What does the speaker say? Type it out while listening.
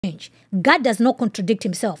God does not contradict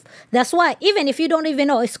himself. That's why even if you don't even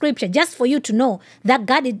know a scripture, just for you to know that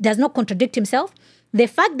God does not contradict himself, the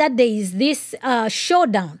fact that there is this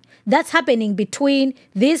showdown that's happening between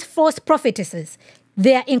these false prophetesses,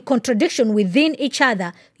 they are in contradiction within each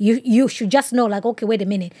other. You should just know, like, okay, wait a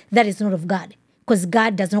minute, that is not of God. Because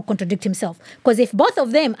God does not contradict himself. Because if both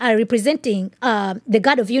of them are representing the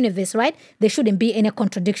God of universe, right, there shouldn't be any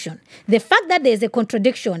contradiction. The fact that there's a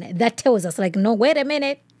contradiction, that tells us, like, no, wait a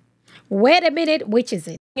minute, which is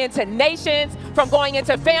it? Into nations, from going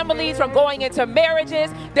into families, from going into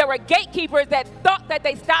marriages. There were gatekeepers that thought that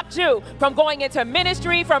they stopped you from going into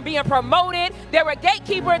ministry, from being promoted. There were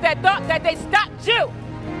gatekeepers that thought that they stopped you.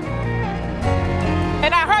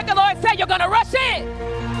 And I heard the Lord say, you're going to rush in.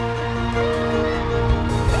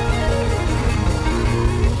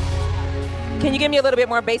 Can you give me a little bit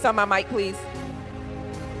more bass on my mic, please?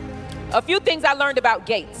 A few things I learned about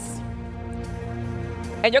gates.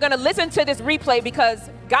 And you're going to listen to this replay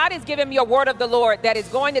because God has given me a word of the Lord that is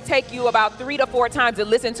going to take you about 3 to 4 times to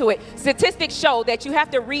listen to it. Statistics show that you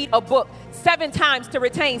have to read a book 7 times to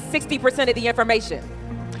retain 60% of the information,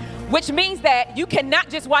 which means that you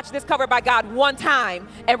cannot just watch this covered by God one time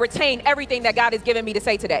and retain everything that God has given me to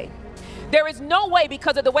say today. There is no way,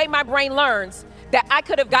 because of the way my brain learns, that I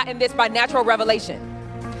could have gotten this by natural revelation.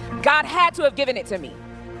 God had to have given it to me.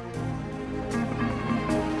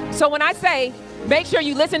 So when I say, make sure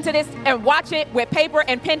you listen to this and watch it with paper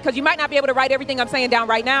and pen, because you might not be able to write everything I'm saying down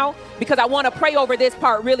right now, because I want to pray over this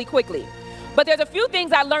part really quickly. But there's a few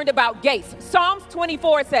things I learned about gates. Psalms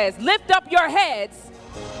 24 says, lift up your heads,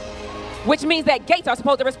 which means that gates are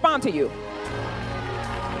supposed to respond to you.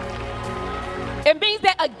 It means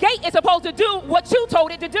that a gate is supposed to do what you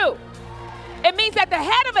told it to do. It means that the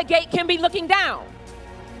head of a gate can be looking down.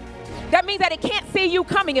 That means that it can't see you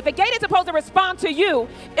coming. If a gate is supposed to respond to you,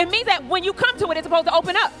 it means that when you come to it, it's supposed to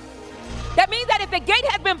open up. That means that if the gate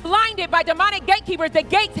has been blinded by demonic gatekeepers, the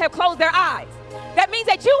gates have closed their eyes. That means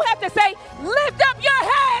that you have to say, lift up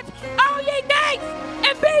your heads, all ye gates,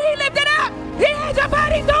 and be ye lifted up. He is a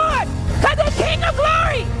mighty God, because the King of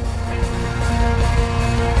glory.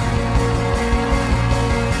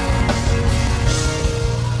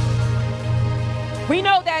 We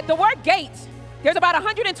know that the word gate, there's about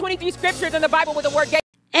 123 scriptures in the Bible with the word gate.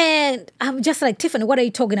 And I'm just like, Tiffany, what are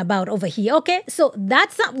you talking about over here? Okay, so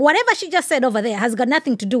that's whatever she just said over there has got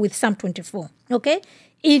nothing to do with Psalm 24. Okay,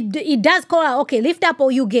 it does call out, okay, lift up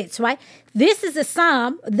all you gates, right? This is a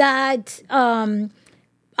psalm that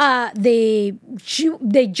the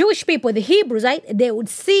Jewish people, the Hebrews, right, they would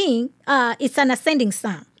sing. It's an ascending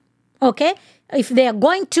psalm. Okay. If they are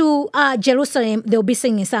going to Jerusalem, they'll be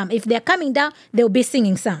singing psalm. If they're coming down, they'll be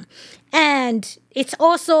singing psalm. And it's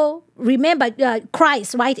also, remember,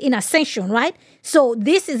 Christ, right, in ascension, right? So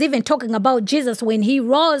this is even talking about Jesus when he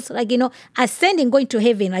rose, like, ascending, going to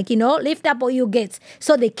heaven, like, lift up all you gates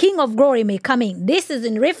so the King of glory may come in. This is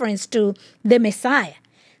in reference to the Messiah.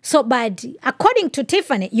 So, but according to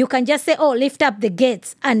Tiffany, you can just say, oh, lift up the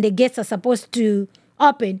gates, and the gates are supposed to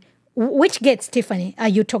open. Which gates, Tiffany, are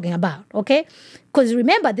you talking about? Okay, because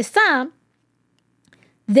remember the psalm,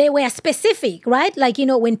 they were specific, right? Like,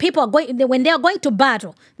 when people are when they are going to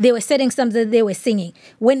battle, they were setting psalms that they were singing.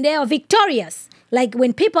 When they are victorious, like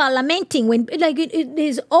when people are lamenting, when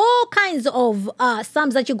there's all kinds of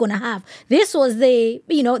psalms that you're gonna have. This was the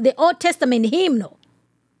the Old Testament hymnal.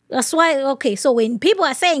 That's why. Okay, so when people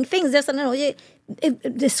are saying things, there's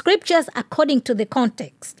the scriptures according to the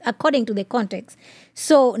context.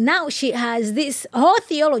 So now she has this whole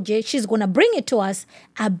theology. She's going to bring it to us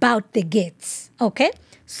about the gates. Okay?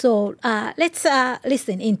 So let's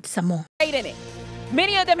listen in some more. In it.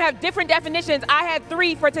 Many of them have different definitions. I had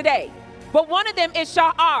 3 for today. But one of them is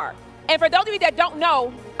sha'ar. And for those of you that don't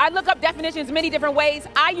know, I look up definitions many different ways.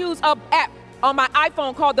 I use an app on my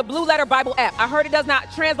iPhone called the Blue Letter Bible app. I heard it does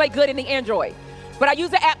not translate good in the Android. But I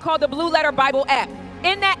use an app called the Blue Letter Bible app.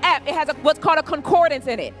 In that app, it has what's called a concordance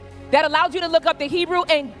in it that allows you to look up the Hebrew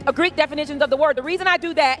and Greek definitions of the word. The reason I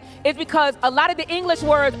do that is because a lot of the English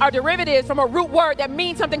words are derivatives from a root word that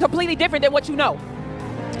means something completely different than what you know.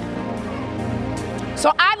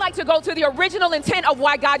 So I like to go to the original intent of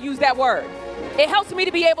why God used that word. It helps me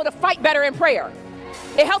to be able to fight better in prayer.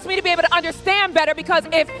 It helps me to be able to understand better, because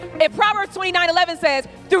if Proverbs 29:11 says,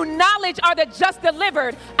 through knowledge are the just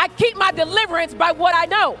delivered, I keep my deliverance by what I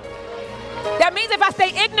know. That means if I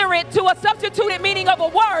stay ignorant to a substituted meaning of a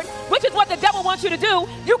word, which is what the devil wants you to do,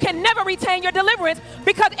 you can never retain your deliverance,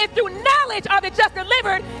 because if through knowledge are the just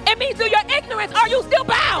delivered, it means through your ignorance are you still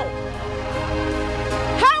bound.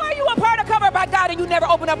 How are you a part of covered by God and you never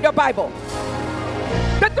open up your Bible?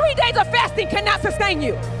 The 3 days of fasting cannot sustain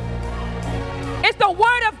you. It's the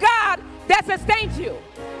word of God that sustains you.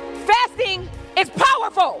 Fasting is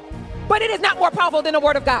powerful, but it is not more powerful than the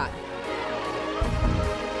word of God.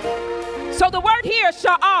 So the word here,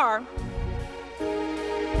 sha'ar,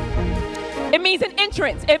 it means an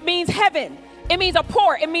entrance. It means heaven. It means a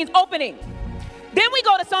port. It means opening. Then we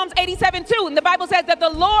go to Psalms 87:2, and the Bible says that the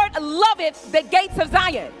Lord loveth the gates of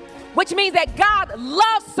Zion, which means that God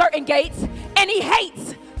loves certain gates and he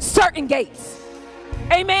hates certain gates.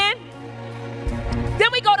 Amen.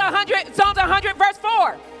 Then we go to Psalms 100 verse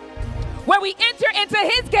 4, where we enter into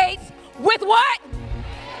his gates with what?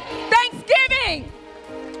 Thanksgiving,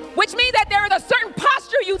 which means that there is a certain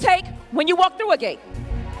posture you take when you walk through a gate.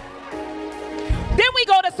 Then we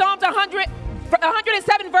go to Psalms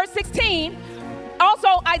 107 verse 16,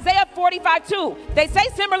 also Isaiah 45:2. They say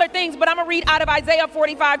similar things, but I'm going to read out of Isaiah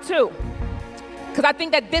 45:2, because I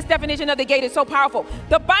think that this definition of the gate is so powerful.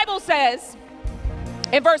 The Bible says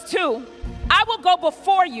in verse 2, I will go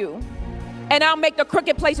before you and I'll make the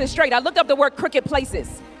crooked places straight. I looked up the word crooked places.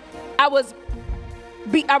 I was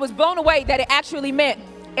blown away that it actually meant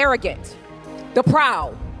arrogant, the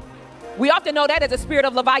proud. We often know that as a spirit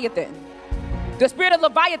of Leviathan. The spirit of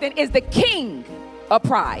Leviathan is the king of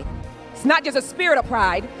pride. It's not just a spirit of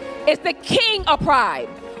pride, it's the king of pride.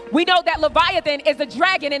 We know that Leviathan is the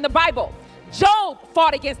dragon in the Bible. Job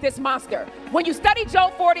fought against this monster. When you study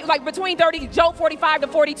Job 40, like between Job 45 to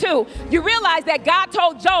 42, you realize that God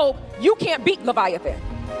told Job, you can't beat Leviathan.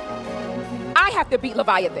 I have to beat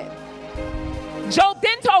Leviathan. Job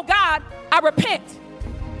then told God, I repent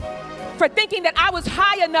for thinking that I was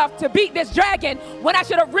high enough to beat this dragon when I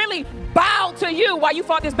should have really bowed to you while you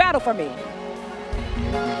fought this battle for me.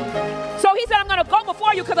 So he said, I'm going to go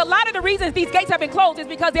before you, because a lot of the reasons these gates have been closed is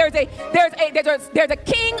because there's a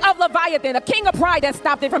king of Leviathan, a king of pride that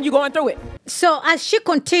stopped it from you going through it. So as she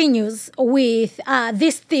continues with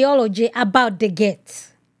this theology about the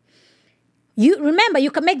gates, you remember,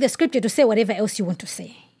 you can make the scripture to say whatever else you want to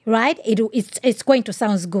say, right? It's going to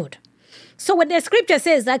sound good. So when the scripture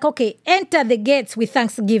says, like, okay, enter the gates with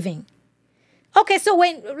thanksgiving. Okay, so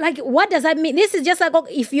what does that mean? This is just like,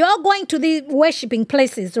 okay, if you're going to the worshiping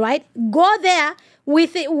places, right? Go there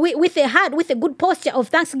with a heart, with a good posture of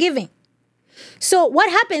thanksgiving. So what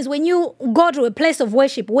happens when you go to a place of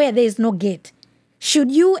worship where there is no gate? Should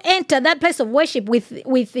you enter that place of worship with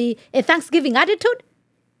a thanksgiving attitude?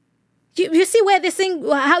 You see where this thing,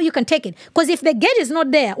 how you can take it? Because if the gate is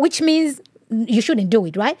not there, which means you shouldn't do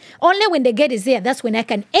it, right? Only when the gate is there, that's when I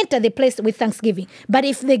can enter the place with thanksgiving. But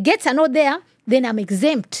if the gates are not there, then I'm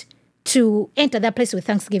exempt to enter that place with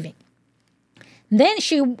thanksgiving. Then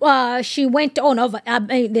she went on over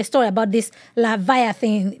the story about this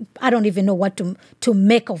Leviathan. I don't even know what to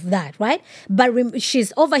make of that, right? But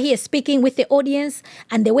she's over here speaking with the audience,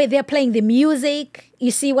 and the way they're playing the music,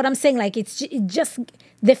 you see what I'm saying? Like it just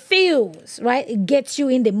the feels, right? It gets you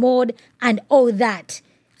in the mode and all that.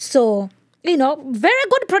 So, very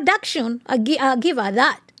good production. I'll give her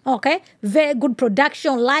that. Okay, very good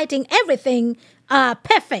production, lighting, everything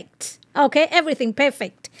perfect. Okay, everything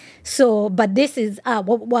perfect. So, but this is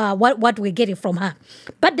what we're getting from her.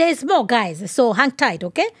 But there's more, guys. So hang tight,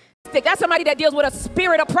 okay? That's somebody that deals with a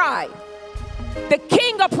spirit of pride. The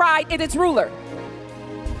king of pride is its ruler.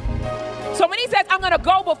 So when he says, I'm going to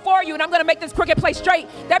go before you and I'm going to make this crooked place straight,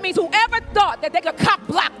 that means whoever thought that they could cock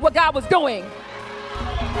block what God was doing,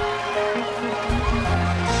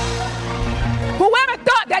 whoever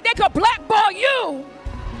thought that they could blackball you,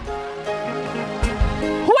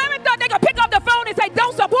 whoever thought they could pick up the phone and say,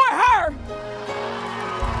 don't support her.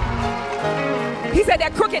 He said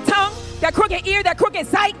that crooked tongue, that crooked ear, that crooked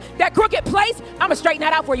sight, that crooked place, I'm going to straighten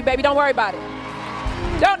that out for you, baby. Don't worry about it.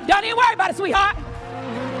 Don't even worry about it, sweetheart.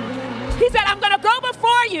 He said, I'm going to go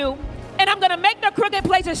before you and I'm going to make the crooked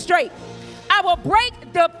places straight. I will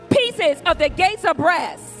break the pieces of the gates of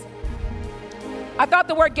brass. I thought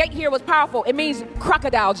the word gate here was powerful. It means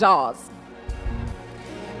crocodile jaws.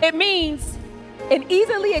 It means an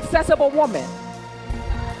easily accessible woman.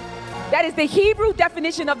 That is the Hebrew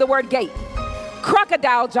definition of the word gate.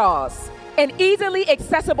 Crocodile jaws. An easily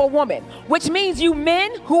accessible woman, which means you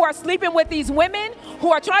men who are sleeping with these women, who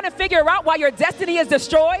are trying to figure out why your destiny is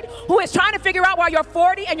destroyed, who is trying to figure out why you're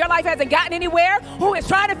 40 and your life hasn't gotten anywhere, who is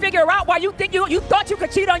trying to figure out why you think you thought you could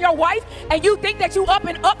cheat on your wife and you think that you up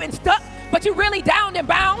and stuck, but you really down and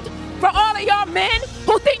bound. For all of y'all men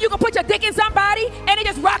who think you can put your dick in somebody and it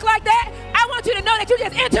just rock like that, I want you to know that you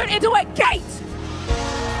just entered into a gate.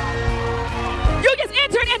 You just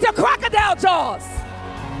entered into crocodile jaws.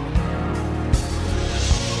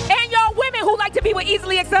 And y'all women who like to be with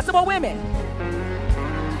easily accessible women.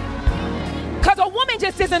 Because a woman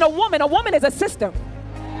just isn't a woman. A woman is a system.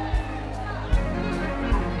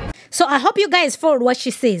 So I hope you guys followed what she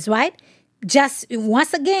says, right? Just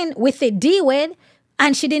once again with a D word,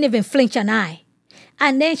 and she didn't even flinch an eye.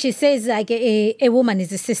 And then she says, like, a woman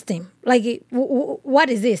is a system. Like, what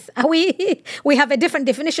is this? Are we have a different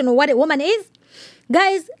definition of what a woman is?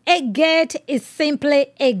 Guys, a get is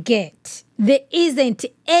simply a get. There isn't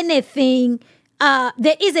anything,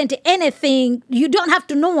 you don't have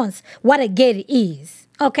to nuance what a get is,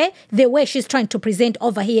 okay? The way she's trying to present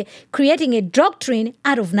over here, creating a doctrine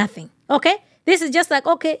out of nothing, okay? This is just like,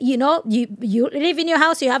 okay, you know, you live in your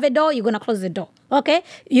house, you have a door, you're going to close the door, okay?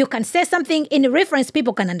 You can say something in reference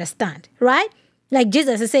people can understand, right? Like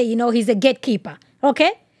Jesus is saying, you know, he's a gatekeeper,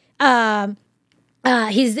 okay?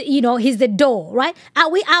 He's the door, right?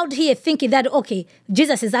 Are we out here thinking that, okay,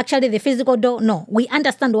 Jesus is actually the physical door? No, we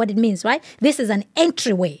understand what it means, right? This is an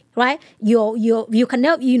entryway, right? You can,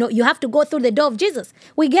 you know, you have to go through the door of Jesus.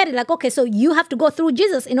 We get it, like, okay, so you have to go through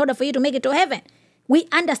Jesus in order for you to make it to heaven. We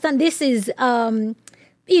understand this is,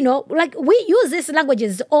 you know, like we use these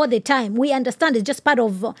languages all the time. We understand it's just part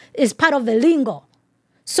of the lingo.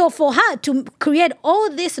 So for her to create all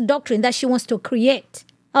this doctrine that she wants to create,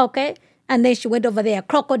 okay, and then she went over there,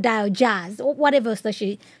 crocodile jazz, or whatever else that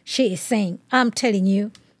she is saying. I'm telling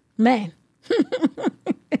you, man.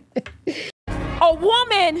 A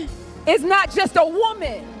woman is not just a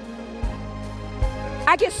woman.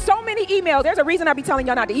 I get so many emails. There's a reason I be telling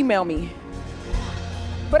y'all not to email me.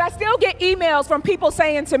 But I still get emails from people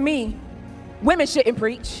saying to me, women shouldn't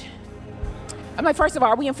preach. I'm like, first of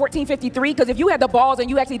all, are we in 1453? Because if you had the balls and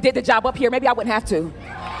you actually did the job up here, maybe I wouldn't have to.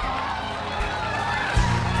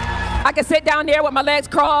 I could sit down there with my legs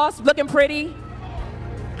crossed, looking pretty.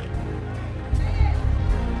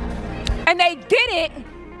 And they did it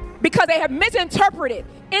because they have misinterpreted.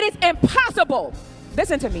 It is impossible.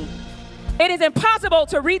 Listen to me. It is impossible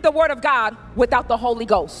to read the Word of God without the Holy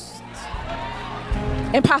Ghost.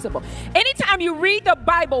 Impossible. Anytime you read the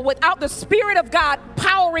Bible without the Spirit of God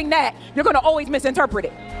powering that, you're going to always misinterpret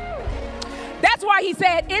it. That's why he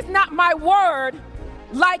said, it's not my word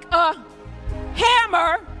like a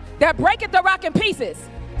hammer that breaketh the rock in pieces,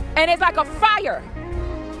 and it's like a fire.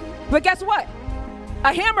 But guess what?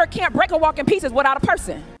 A hammer can't break a rock in pieces without a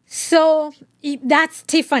person. So that's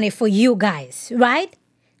Tiffany for you guys, right?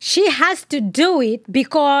 She has to do it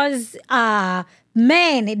because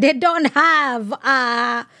men, they don't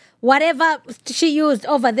have whatever she used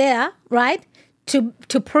over there, right,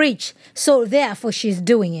 to preach. So therefore, she's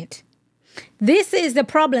doing it. This is the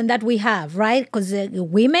problem that we have, right? Because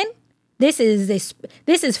women, this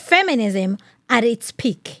is feminism at its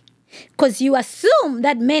peak. Because you assume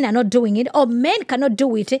that men are not doing it or men cannot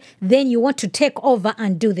do it, then you want to take over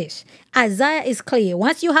and do this. Isaiah is clear.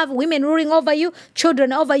 Once you have women ruling over you,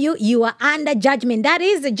 children over you, you are under judgment. That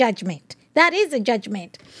is a judgment. That is a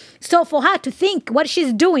judgment. So for her to think what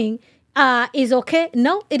she's doing is okay,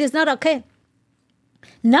 no, it is not okay.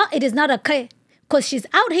 No, it is not okay. Because she's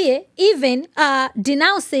out here even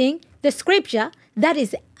denouncing the scripture that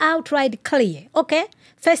is outright clear, okay?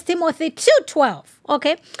 1 Timothy 2:12,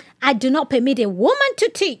 okay? I do not permit a woman to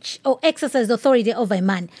teach or exercise authority over a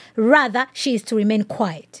man. Rather, she is to remain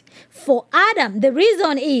quiet. For Adam, the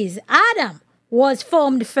reason is Adam was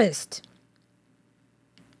formed first.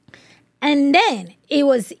 And then it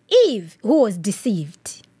was Eve who was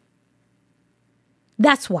deceived.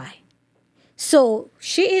 That's why. So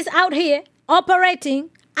she is out here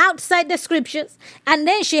operating outside the scriptures. And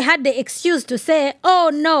then she had the excuse to say,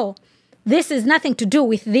 oh no, this is nothing to do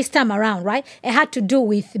with this time around, right? It had to do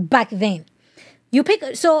with back then.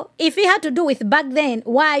 So if it had to do with back then,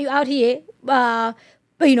 why are you out here,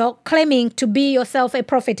 claiming to be yourself a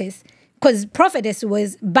prophetess? Because prophetess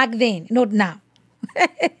was back then, not now.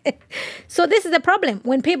 So this is the problem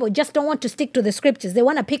when people just don't want to stick to the scriptures. They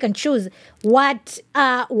want to pick and choose what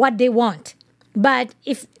they want. But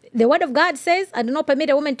if the word of God says, I do not permit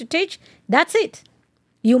a woman to teach, that's it.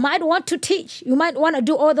 You might want to teach. You might want to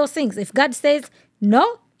do all those things. If God says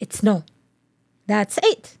no, it's no. That's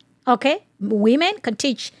it. Okay? Women can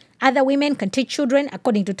teach. Other women can teach children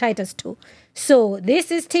according to Titus 2. So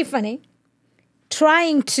this is Tiffany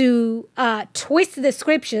trying to twist the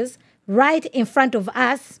scriptures right in front of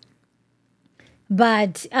us.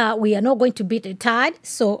 But we are not going to beat the tide.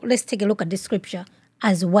 So let's take a look at this scripture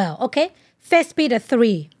as well. Okay? 1 Peter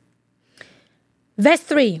 3. Verse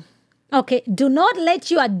 3. Okay, do not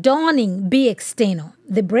let your adorning be external,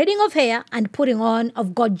 the braiding of hair and putting on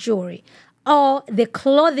of gold jewelry, or the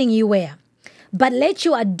clothing you wear. But let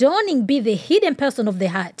your adorning be the hidden person of the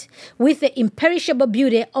heart, with the imperishable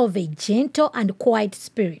beauty of a gentle and quiet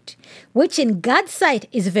spirit, which in God's sight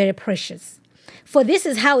is very precious. For this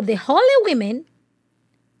is how the holy women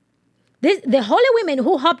The holy women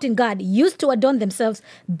who hoped in God used to adorn themselves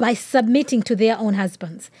by submitting to their own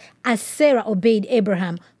husbands, as Sarah obeyed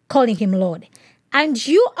Abraham, calling him Lord. And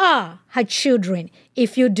you are her children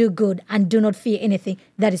if you do good and do not fear anything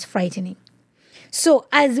that is frightening. So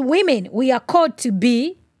as women, we are called to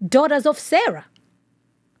be daughters of Sarah.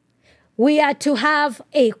 We are to have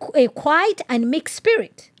a quiet and meek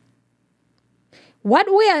spirit.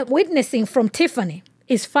 What we are witnessing from Tiphani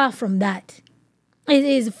is far from that. It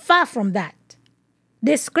is far from that.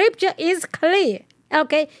 The scripture is clear.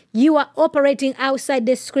 Okay, you are operating outside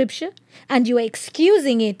the scripture and you are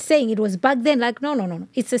excusing it, saying it was back then. Like, no.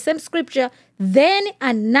 It's the same scripture then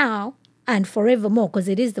and now and forevermore, because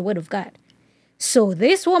it is the word of God. So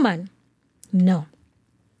this woman, no.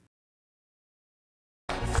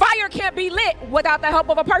 Fire can't be lit without the help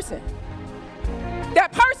of a person.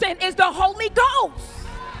 That person is the Holy Ghost.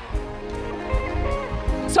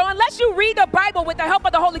 So unless you read the Bible with the help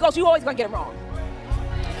of the Holy Ghost, you're always going to get it wrong.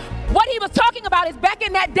 What he was talking about is back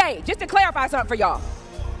in that day, just to clarify something for y'all.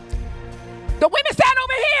 The women sat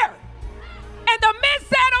over here, and the men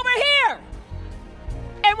sat over here.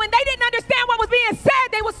 And when they didn't understand what was being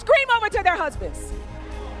said, they would scream over to their husbands.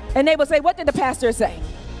 And they would say, what did the pastor say?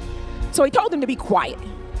 So he told them to be quiet.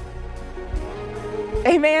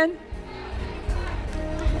 Amen.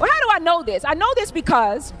 Well, how do I know this? I know this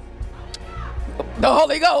because the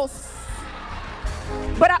Holy Ghost.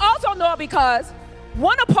 But I also know it because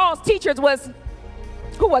one of Paul's teachers was,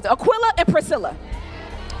 who was it? Aquila and Priscilla.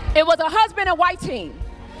 It was a husband and wife team.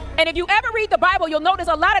 And if you ever read the Bible, you'll notice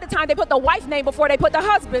a lot of the time they put the wife's name before they put the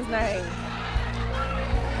husband's name.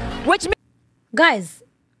 Which means... Guys,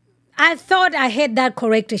 I thought I heard that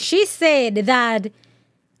correctly. She said that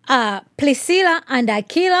Priscilla and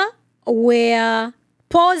Aquila were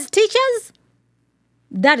Paul's teachers.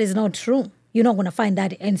 That is not true. You're not going to find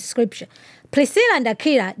that in scripture. Priscilla and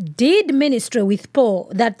Aquila did ministry with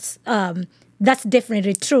Paul. That's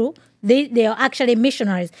definitely true. They are actually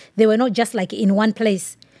missionaries. They were not just like in one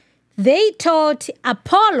place. They taught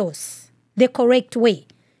Apollos the correct way,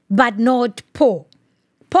 but not Paul.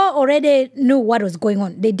 Paul already knew what was going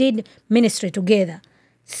on. They did ministry together.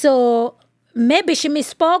 So maybe she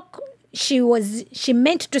misspoke. She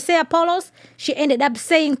meant to say Apollos. She ended up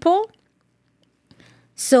saying Paul.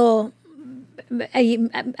 So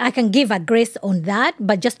I can give a grace on that,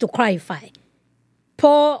 but just to clarify,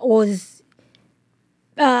 Paul was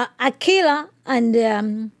Aquila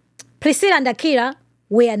and Priscilla and Aquila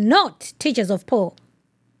were not teachers of Paul.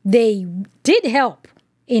 They did help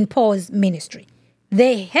in Paul's ministry.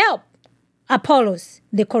 They helped Apollos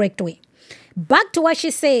the correct way. Back to what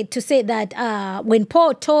she said, to say that when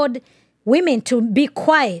Paul told women to be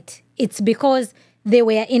quiet, it's because they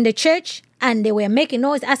were in the church and they were making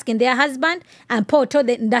noise, asking their husband, and Paul told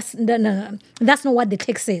them that's not what the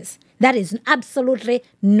text says. That is absolutely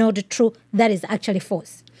not true. That is actually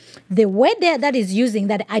false. The word there that is using,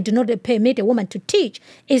 that I do not permit a woman to teach,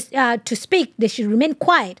 is to speak. They should remain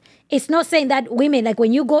quiet. It's not saying that women, like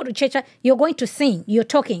when you go to church, you're going to sing, you're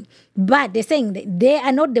talking. But they're saying that they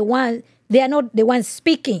are not the ones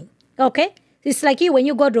speaking, okay? It's like you, when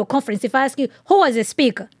you go to a conference, if I ask you, who was the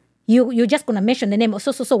speaker? You're just going to mention the name of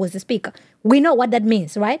so was the speaker. We know what that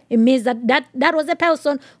means, right? It means that was the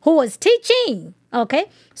person who was teaching, okay?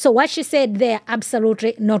 So what she said there,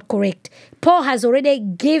 absolutely not correct. Paul has already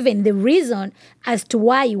given the reason as to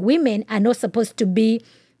why women are not supposed to be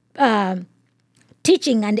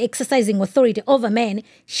teaching and exercising authority over men.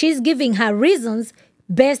 She's giving her reasons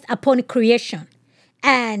based upon creation.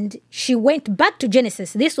 And she went back to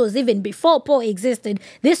Genesis. This was even before Paul existed.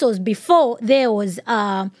 This was before there was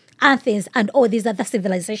Athens and all these other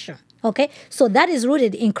civilizations. Okay? So that is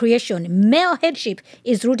rooted in creation. Male headship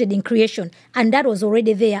is rooted in creation. And that was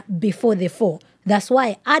already there before the fall. That's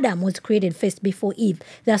why Adam was created first before Eve.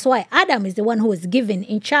 That's why Adam is the one who was given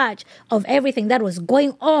in charge of everything that was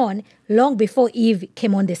going on long before Eve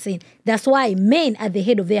came on the scene. That's why men are the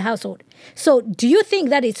head of their household. So do you think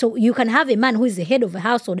that it's so you can have a man who is the head of a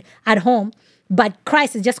household at home, but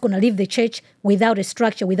Christ is just going to leave the church without a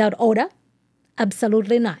structure, without order?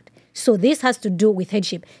 Absolutely not. So this has to do with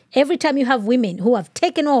headship. Every time you have women who have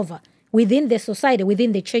taken over within the society,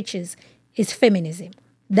 within the churches, it's feminism.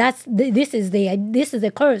 This is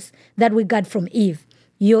the curse that we got from Eve.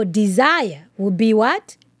 Your desire will be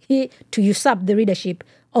what? To usurp the leadership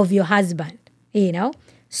of your husband, you know.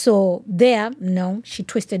 So there, no, she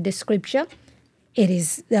twisted the scripture. It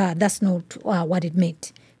is, that's not what it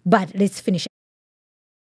meant. But let's finish.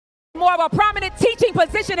 More of a prominent teaching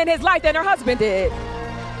position in his life than her husband did.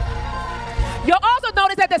 You'll also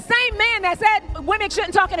notice that the same man that said women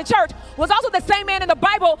shouldn't talk in the church was also the same man in the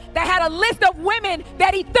Bible that had a list of women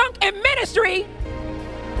that he thunked in ministry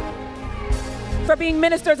for being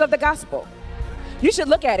ministers of the gospel. You should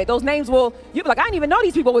look at it. Those names will, you'll be like, I didn't even know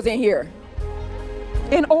these people was in here.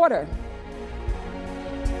 In order.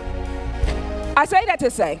 I say that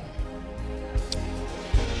to say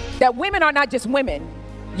that women are not just women.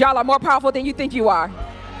 Y'all are more powerful than you think you are.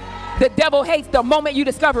 The devil hates the moment you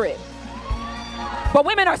discover it. But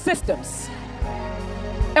women are systems.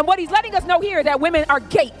 And what he's letting us know here is that women are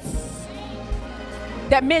gates.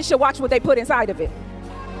 That men should watch what they put inside of it.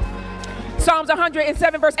 Psalms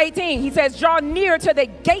 107 verse 18, he says, draw near to the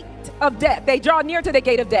gate of death. They draw near to the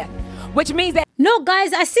gate of death, which means that... No,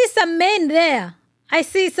 guys, I see some men there. I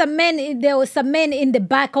see some men, there was some men in the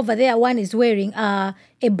back over there. One is wearing a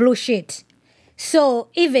blue shirt. So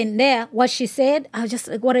even there, what she said, I was just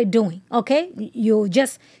like, what are you doing? Okay? You're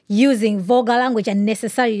just using vulgar language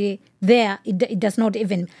unnecessarily there. It does not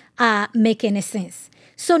even make any sense.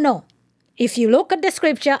 So no, if you look at the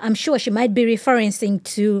scripture, I'm sure she might be referencing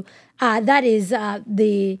to, that is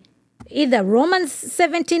the either Romans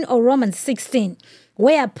 17 or Romans 16,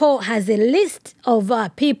 where Paul has a list of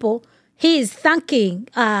people he is thanking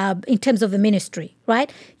in terms of the ministry,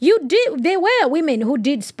 right? There were women who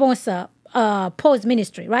did sponsor Paul's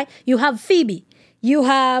ministry, right? You have Phoebe. You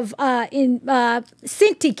have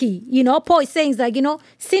Syntyche. You know, Paul is saying like, you know,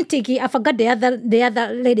 Syntyche, I forgot the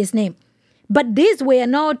other lady's name. But these were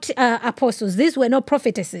not apostles. These were not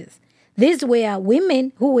prophetesses. These were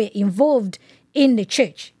women who were involved in the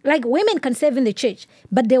church. Like women can serve in the church,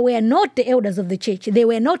 but they were not the elders of the church. They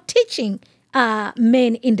were not teaching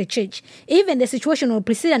men in the church. Even the situation with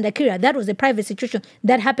Priscilla and Aquila, that was a private situation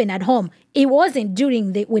that happened at home. It wasn't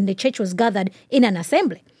during when the church was gathered in an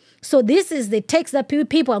assembly. So this is the text that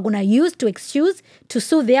people are going to use to excuse, to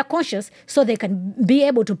soothe their conscience, so they can be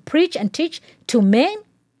able to preach and teach to men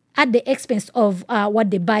at the expense of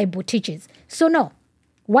what the Bible teaches. So no,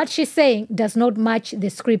 what she's saying does not match the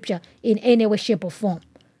scripture in any way, shape, or form.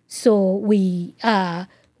 So we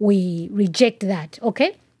reject that,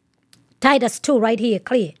 okay? Titus 2 right here,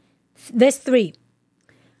 clear. Verse 3.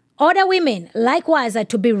 Other women likewise are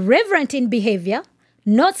to be reverent in behavior,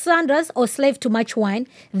 not slanderers or slave to much wine.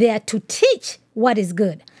 They are to teach what is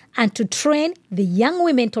good and to train the young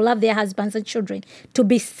women to love their husbands and children, to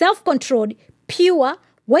be self-controlled, pure,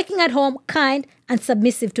 working at home, kind, and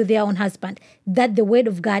submissive to their own husband, that the word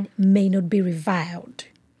of God may not be reviled.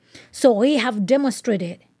 So we have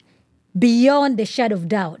demonstrated beyond the shadow of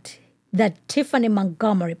doubt that Tiphani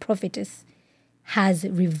Montgomery, prophetess, has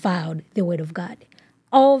reviled the word of God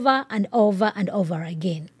over and over and over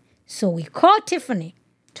again. So we call Tiphani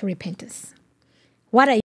to repentance. What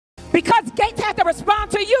are you? Because gates have to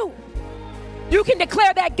respond to you. You can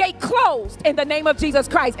declare that gate closed in the name of Jesus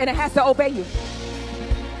Christ, and it has to obey you.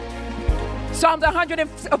 Psalms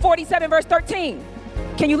 147 verse 13.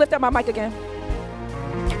 Can you lift up my mic again?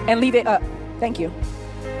 And leave it up. Thank you.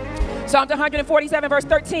 Psalms 147 verse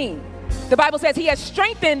 13. The Bible says he has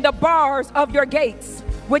strengthened the bars of your gates,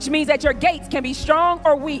 which means that your gates can be strong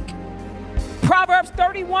or weak. Proverbs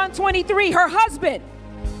 31:23, her husband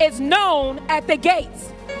is known at the gates,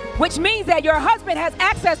 which means that your husband has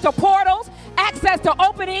access to portals, access to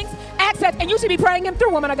openings, access, and you should be praying him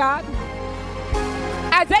through, woman of God.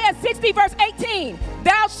 Isaiah 60 verse 18,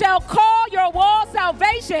 thou shalt call your wall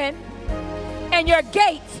salvation and your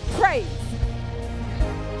gates praise.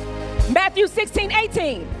 Matthew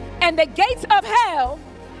 16:18, and the gates of hell,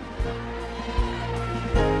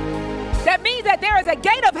 that means that there is a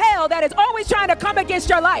gate of hell that is always trying to come against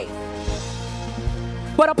your life.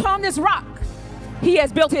 But upon this rock, he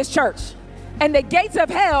has built his church. And the gates of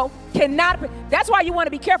hell cannot, that's why you want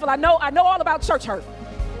to be careful. I know all about church hurt.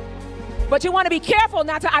 But you want to be careful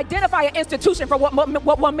not to identify an institution for what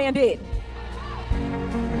one man did.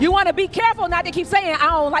 You want to be careful not to keep saying,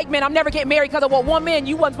 I don't like men, I'm never getting married because of what one man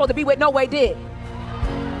you wasn't supposed to be with no way did.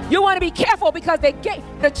 You want to be careful because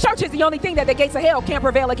the church is the only thing that the gates of hell can't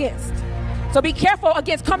prevail against. So be careful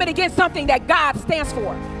against coming against something that God stands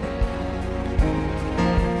for.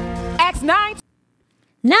 Acts 9.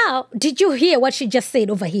 Now, did you hear what she just said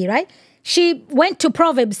over here, right? She went to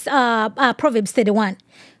Proverbs 31.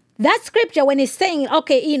 That scripture, when it's saying,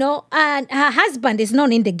 okay, you know, and her husband is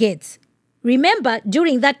known in the gates. Remember,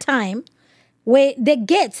 during that time, where the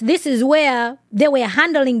gates, this is where they were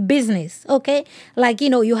handling business, okay? Like,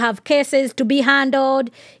 you know, you have cases to be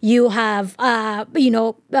handled. You have,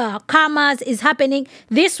 commerce is happening.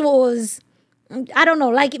 This was, I don't know,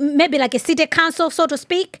 like maybe like a city council, so to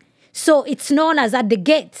speak. So it's known as at the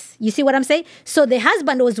gates. You see what I'm saying? So the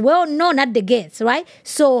husband was well known at the gates, right?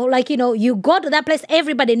 So like, you go to that place,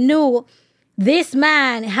 everybody knew this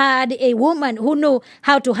man had a woman who knew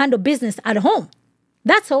how to handle business at home.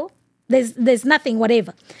 That's all. There's nothing,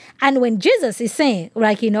 whatever. And when Jesus is saying,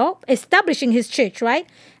 like, establishing his church, right?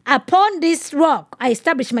 Upon this rock, I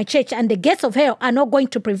establish my church, and the gates of hell are not going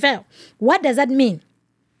to prevail. What does that mean?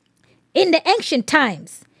 In the ancient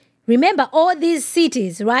times, remember all these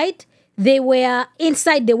cities, right? They were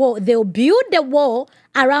inside the wall. They'll build the wall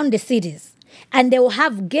around the cities. And they will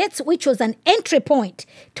have gates, which was an entry point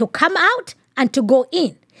to come out and to go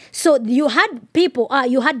in. So you had people,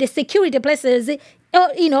 you had the security places,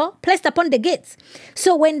 placed upon the gates.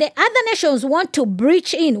 So when the other nations want to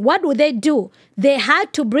breach in, what do? They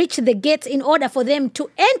had to breach the gates in order for them to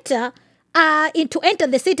enter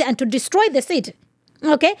the city and to destroy the city.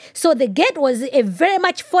 Okay, so the gate was a very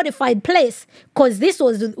much fortified place because this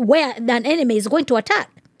was where an enemy is going to attack.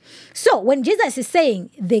 So when Jesus is saying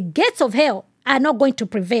the gates of hell are not going to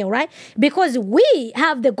prevail, right? Because we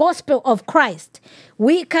have the gospel of Christ.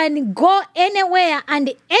 We can go anywhere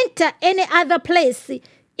and enter any other place.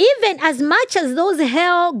 Even as much as those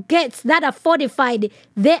hell gates that are fortified,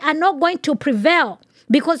 they are not going to prevail.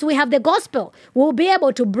 Because we have the gospel, we'll be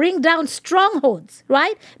able to bring down strongholds,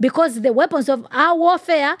 right? Because the weapons of our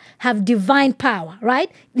warfare have divine power,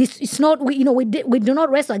 right? It's not, we do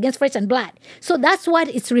not wrestle against flesh and blood. So that's what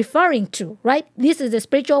it's referring to, right? This is the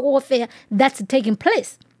spiritual warfare that's taking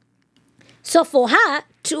place. So for her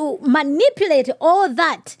to manipulate all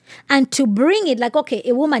that and to bring it like, okay,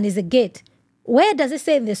 a woman is a gate. Where does it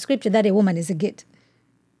say in the scripture that a woman is a gate?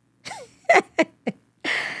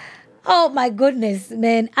 Oh my goodness,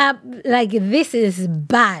 man. This is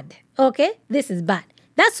bad. Okay? This is bad.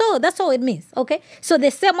 That's all it means. Okay? So the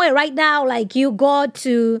same way right now, like you go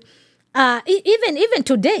to even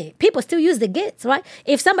today, people still use the gates, right?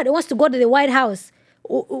 If somebody wants to go to the White House,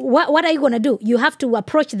 what are you going to do? You have to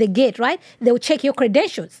approach the gate, right? They'll check your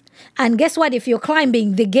credentials. And guess what? If you're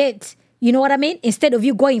climbing the gate, you know what I mean? Instead of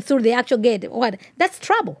you going through the actual gate, that's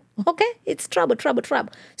trouble. Okay? It's trouble.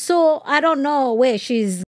 So I don't know where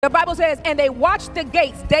she's. The Bible says, and they watched the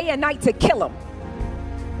gates day and night to kill him.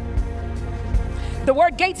 The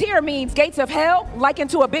word gates here means gates of hell, likened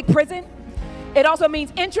to a big prison. It also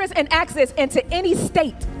means entrance and access into any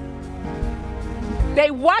state. They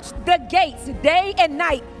watched the gates day and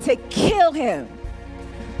night to kill him.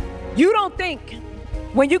 You don't think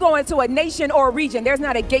when you go into a nation or a region, there's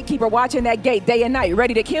not a gatekeeper watching that gate day and night,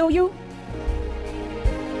 ready to kill you?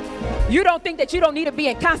 You don't think that you don't need to be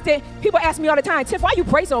in constant. People ask me all the time, Tiff, why you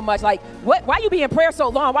pray so much? Like, what? Why you be in prayer so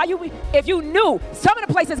long? If you knew some of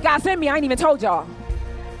the places God sent me, I ain't even told y'all.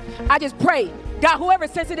 I just pray, God,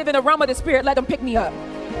 whoever's sensitive in the realm of the spirit, let them pick me up.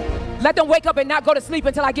 Let them wake up and not go to sleep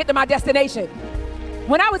until I get to my destination.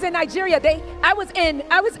 When I was in Nigeria, I was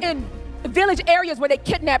in village areas where they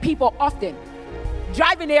kidnap people often.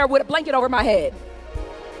 Driving there with a blanket over my head.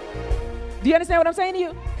 Do you understand what I'm saying to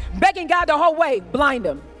you? Begging God the whole way, blind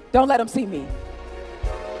them. Don't let them see me.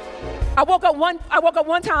 I woke up one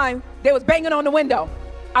time, they was banging on the window.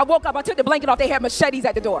 I woke up, I took the blanket off, they had machetes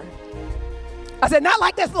at the door. I said, not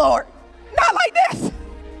like this, Lord. Not like this.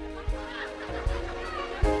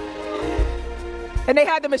 And they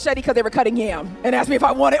had the machete because they were cutting yam and asked me if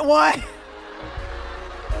I wanted one.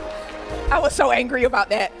 I was so angry about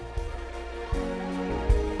that.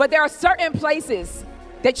 But there are certain places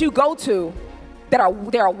that you go to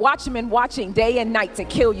there are watchmen watching day and night to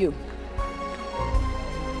kill you.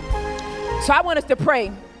 So I want us to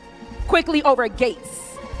pray quickly over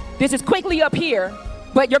gates. This is quickly up here,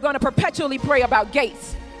 but you're going to perpetually pray about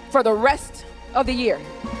gates for the rest of the year.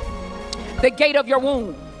 The gate of your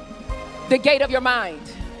womb, the gate of your mind,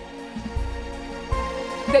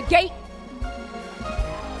 the gate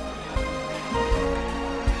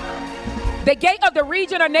of the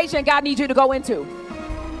region or nation God needs you to go into.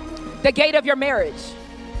 The gate of your marriage,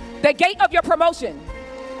 the gate of your promotion,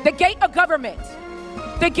 the gate of government,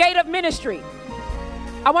 the gate of ministry.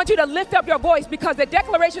 I want you to lift up your voice because the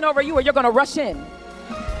declaration over you, you're going to rush in.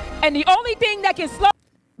 And the only thing that can slow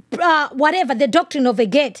whatever the doctrine of a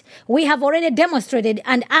gate, we have already demonstrated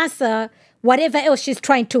and answer whatever else she's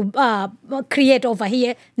trying to create over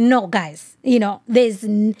here. No, guys, there's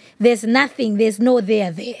nothing, there's no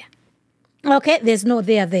there. Okay, there's no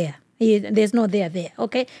there. There's no there.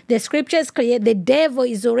 Okay, the scriptures clear. The devil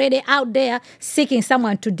is already out there seeking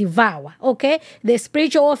someone to devour. Okay, the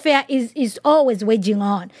spiritual warfare is always waging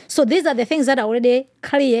on. So these are the things that are already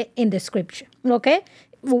clear in the scripture. Okay,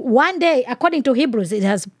 one day, according to Hebrews, it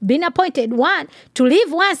has been appointed one to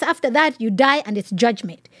live once. After that, you die, and it's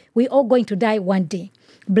judgment. We're all going to die one day.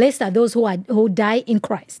 Blessed are those who die in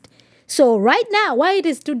Christ. So right now, why it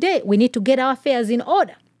is today, we need to get our affairs in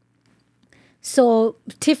order. So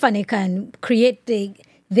Tiphani can create the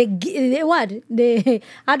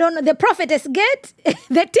prophetess gate,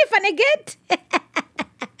 the Tiphani gate,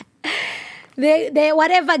 the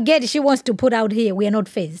whatever gate she wants to put out here. We are not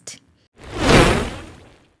phased.